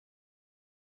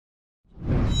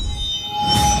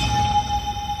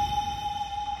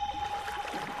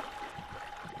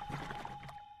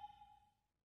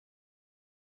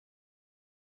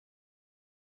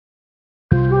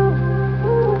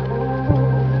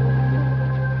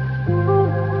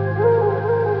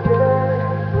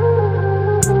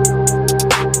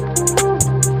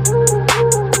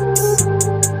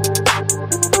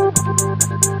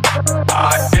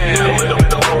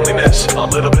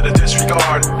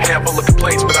handful of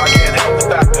complaints, but I can't help the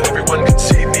fact that everyone can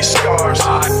see these scars.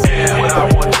 I am what I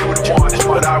want you to want, is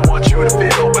what I want you to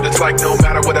feel. But it's like no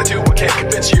matter what I do, I can't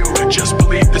convince you to just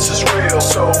believe this is real.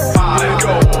 So I let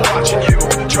go, watching you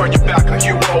turn your back like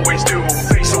you always do.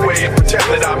 Face away and pretend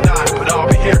that I'm not, but I'll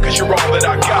be here cause you're all that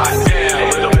I got. Yeah,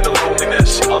 a little bit of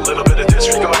loneliness, a little bit of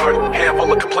disregard,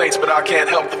 handful of complaints, but I can't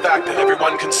help the fact that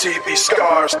everyone can see these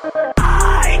scars.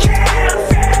 I can't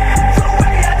feel the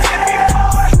way I did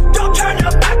before. Don't turn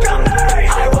your back on me,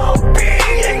 I won't be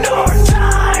ignored.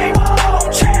 Time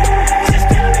won't change this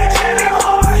damage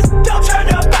anymore. Don't turn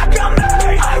your back on me,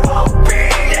 I won't be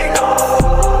ignored.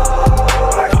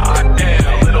 I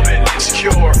am a little bit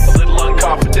insecure, a little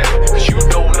unconfident, cause you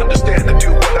don't understand. I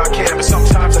do what I can, but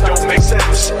sometimes I don't make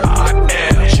sense. I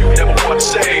am, you never want to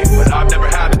say, but I've never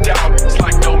had a doubt. It's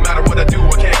like no matter what I do,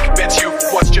 I can't convince you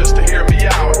for what's just to hear me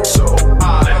out. So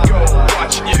I let go,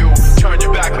 watching you turn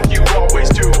your back like you always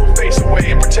do. Face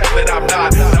away and pretend that I'm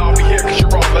not, but I'll be here cause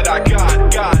you're all that I got.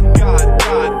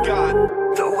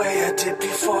 The way I did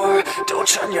before, don't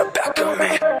turn your back on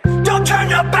me. Don't turn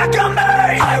your back on me,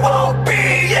 I won't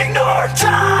be ignored.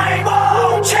 Time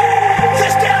won't change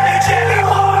this damage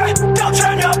anymore. Don't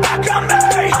turn your back on me,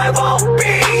 I won't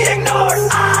be ignored.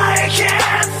 I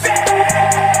can't feel.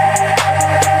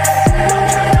 Don't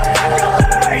turn your back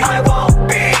on me, I won't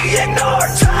be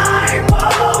ignored. Time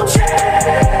won't change.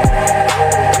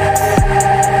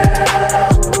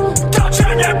 Don't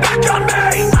turn your back on me,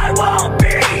 I won't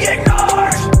be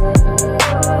ignored.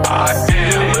 I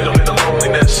am a little bit of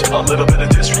loneliness, a little bit of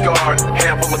disregard,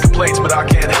 handful of complaints, but I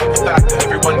can't help the fact that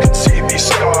everyone can see these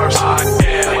scars. I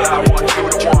am what I want you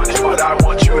to want, is what I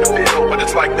want you to feel. But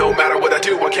it's like no matter what I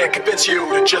do, I can't convince you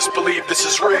to just believe this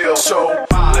is real. So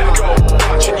I let go,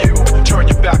 watching you turn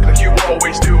your back like you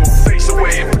always do. Face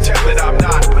away and pretend that I'm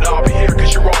not, but I'll be here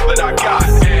cause you're all that I got.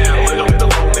 And a little bit of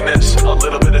loneliness, a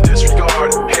little bit of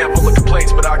disregard, handful of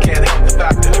complaints, but I can't help the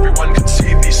fact that everyone can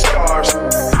see these scars.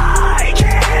 I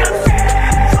can't feel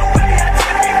the way I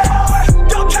did before.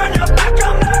 Don't turn your back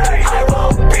on me, I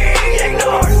won't be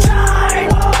ignored. Time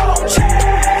won't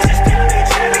change this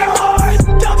damage anymore.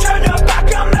 Don't turn your back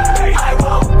on me, I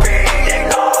won't be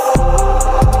ignored.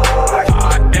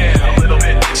 I am a little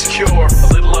bit insecure, a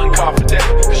little unconfident,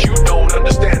 cause you don't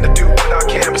understand. I do what I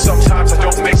can, but sometimes I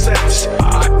don't make sense.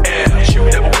 I am, you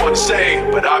never want to say,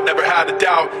 but I've never had a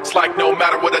doubt. It's like no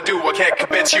matter what I do, I can't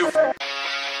convince you.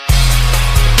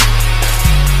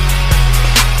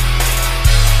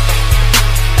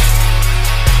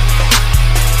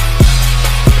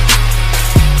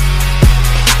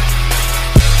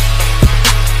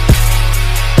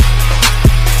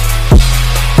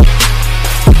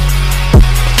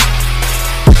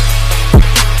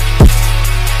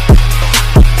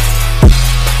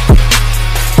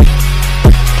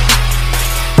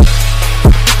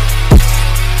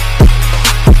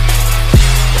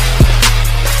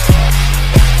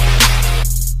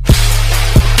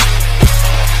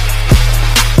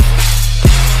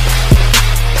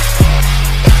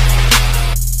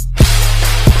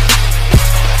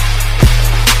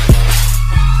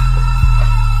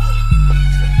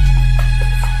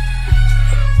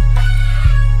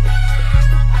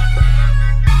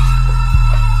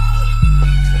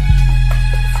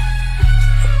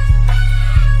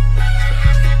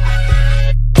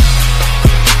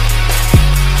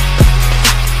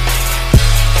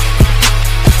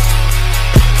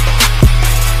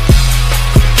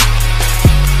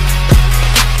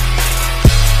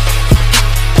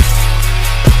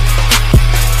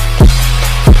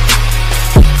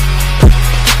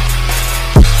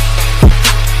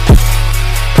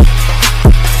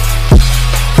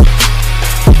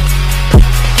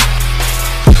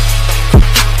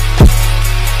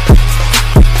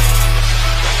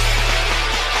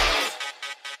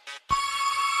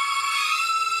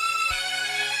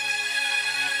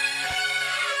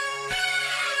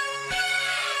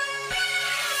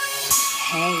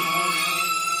 Hey,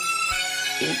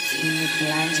 it's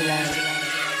Michelangelo.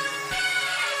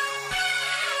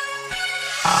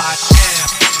 I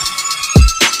am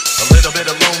a little bit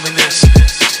of loneliness,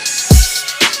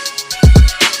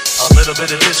 a little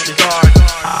bit of disregard.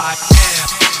 I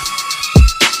am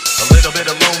a little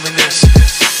bit of loneliness.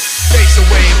 Face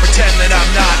away and pretend that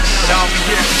I'm not, but I'll be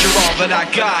here cause you're all that I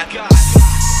got.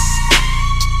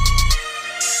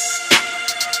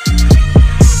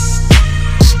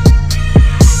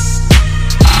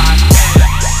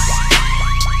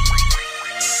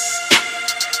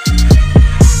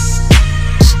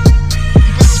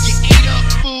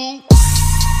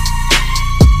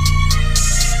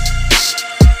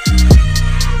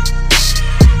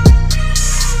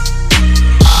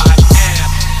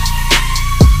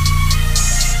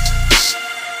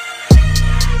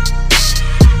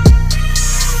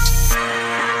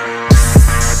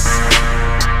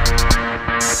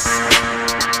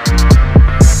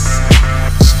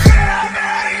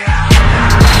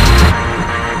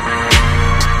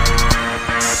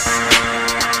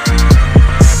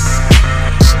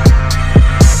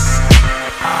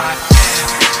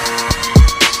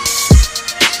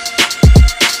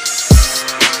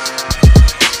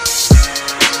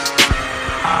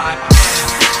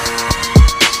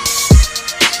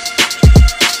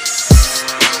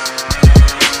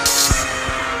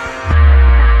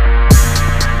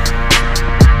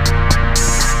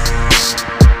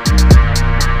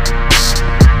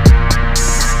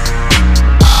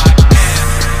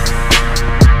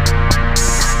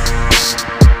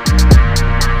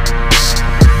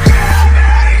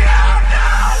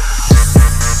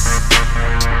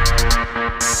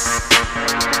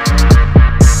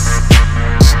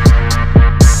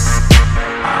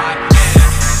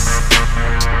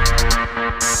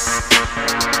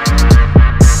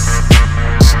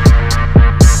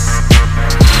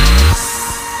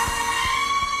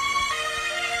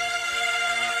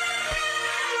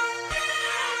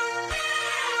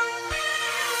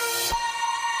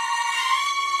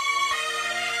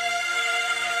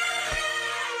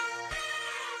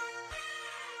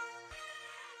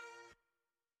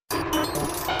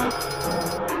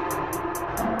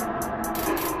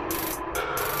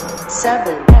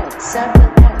 Seven.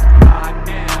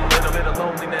 A little bit of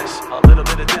loneliness, a little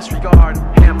bit of disregard,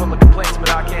 handful of complaints, but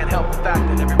I can't help the fact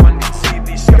that everyone can see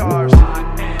these scars.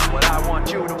 What I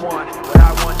want you to want, what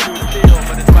I want you to feel,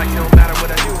 but it's like no matter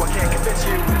what I do, I can't convince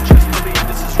you. Just believe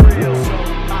this is real. So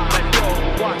I let go,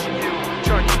 watching you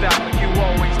turn your back like you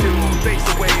always do. Face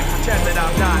away, pretend that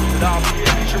I'm not, but I'll be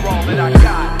here 'cause you're all that I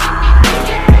got.